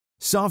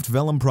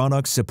Softvelum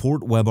products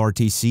support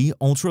WebRTC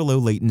ultra-low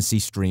latency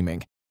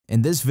streaming.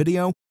 In this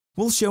video,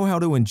 we'll show how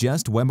to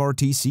ingest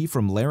WebRTC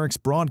from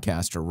Larix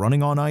Broadcaster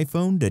running on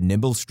iPhone to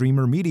Nimble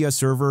Streamer Media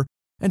Server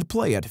and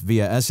play it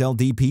via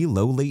SLDP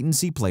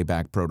low-latency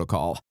playback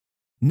protocol.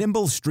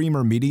 Nimble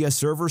Streamer Media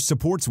Server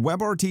supports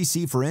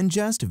WebRTC for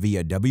ingest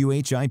via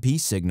WHIP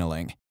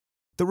signaling.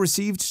 The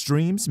received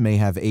streams may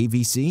have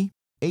AVC,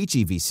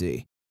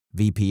 HEVC,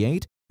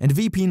 VP8, and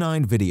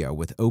VP9 video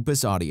with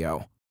Opus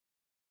audio.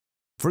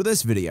 For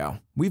this video,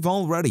 we've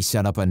already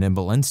set up a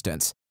Nimble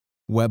instance.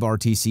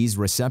 WebRTC's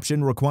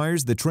reception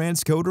requires the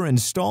transcoder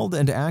installed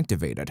and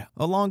activated,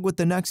 along with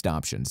the next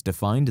options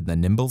defined in the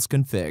Nimble's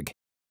config.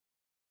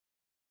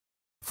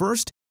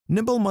 First,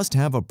 Nimble must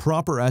have a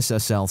proper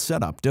SSL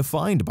setup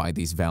defined by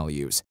these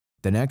values.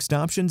 The next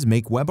options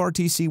make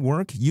WebRTC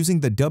work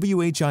using the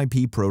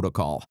WHIP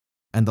protocol,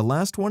 and the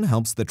last one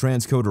helps the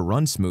transcoder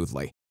run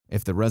smoothly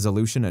if the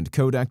resolution and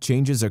codec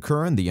changes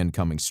occur in the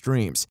incoming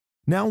streams.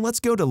 Now let's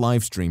go to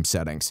live stream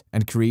settings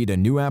and create a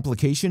new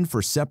application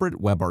for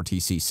separate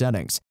WebRTC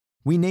settings.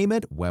 We name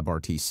it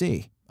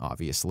WebRTC,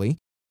 obviously.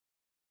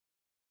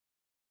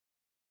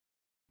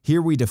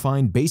 Here we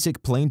define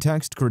basic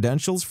plaintext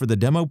credentials for the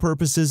demo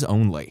purposes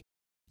only.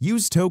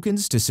 Use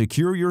tokens to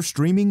secure your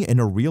streaming in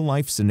a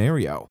real-life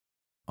scenario.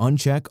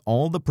 Uncheck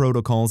all the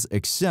protocols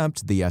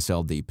except the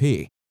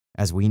SLDP,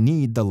 as we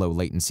need the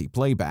low-latency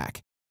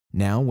playback.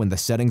 Now, when the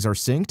settings are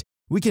synced,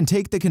 we can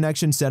take the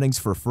connection settings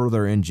for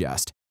further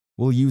ingest.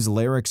 We'll use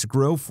Larix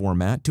Grow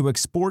format to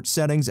export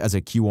settings as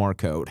a QR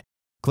code.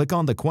 Click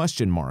on the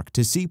question mark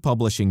to see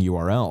publishing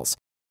URLs.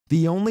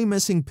 The only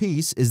missing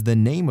piece is the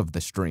name of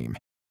the stream,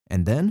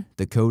 and then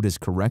the code is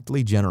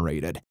correctly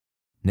generated.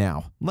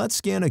 Now, let's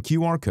scan a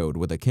QR code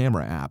with a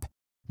camera app.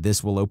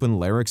 This will open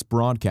Larix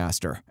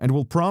Broadcaster and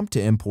will prompt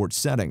to import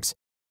settings.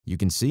 You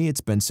can see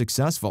it's been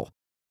successful.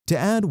 To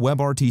add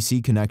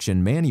WebRTC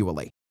connection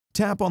manually,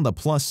 tap on the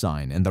plus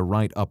sign in the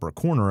right upper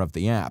corner of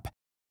the app.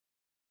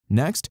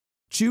 Next,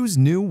 choose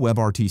New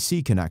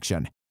WebRTC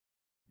connection.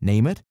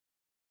 Name it,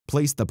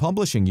 place the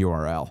publishing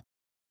URL,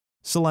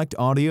 select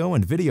audio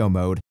and video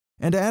mode,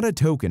 and add a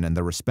token in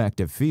the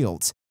respective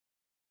fields.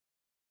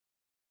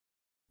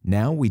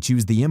 Now we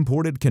choose the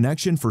imported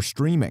connection for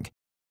streaming.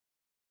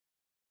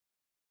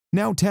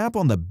 Now tap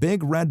on the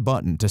big red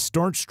button to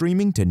start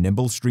streaming to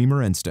Nimble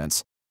Streamer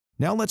instance.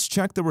 Now let's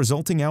check the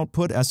resulting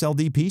output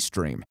SLDP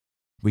stream.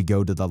 We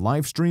go to the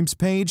Live Streams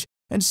page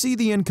and see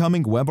the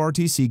incoming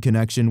WebRTC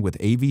connection with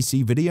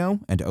AVC video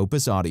and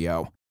Opus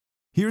audio.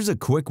 Here's a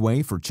quick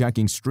way for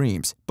checking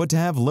streams, but to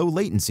have low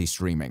latency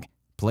streaming,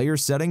 player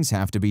settings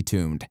have to be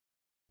tuned.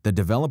 The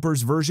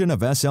developer's version of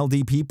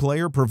SLDP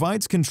Player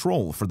provides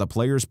control for the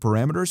player's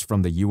parameters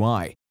from the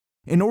UI.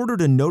 In order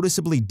to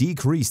noticeably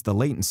decrease the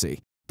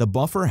latency, the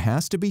buffer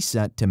has to be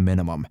set to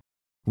minimum.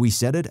 We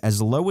set it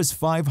as low as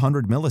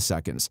 500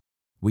 milliseconds.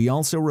 We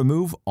also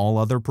remove all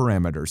other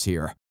parameters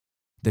here.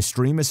 The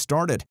stream is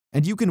started,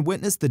 and you can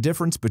witness the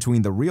difference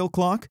between the real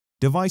clock,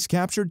 device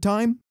captured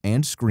time,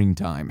 and screen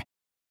time.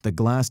 The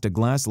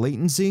glass-to-glass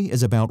latency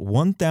is about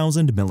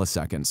 1000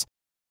 milliseconds.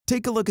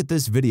 Take a look at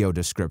this video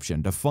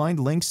description to find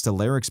links to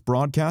Larix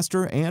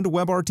Broadcaster and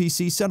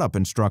WebRTC setup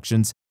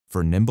instructions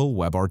for Nimble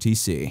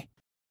WebRTC.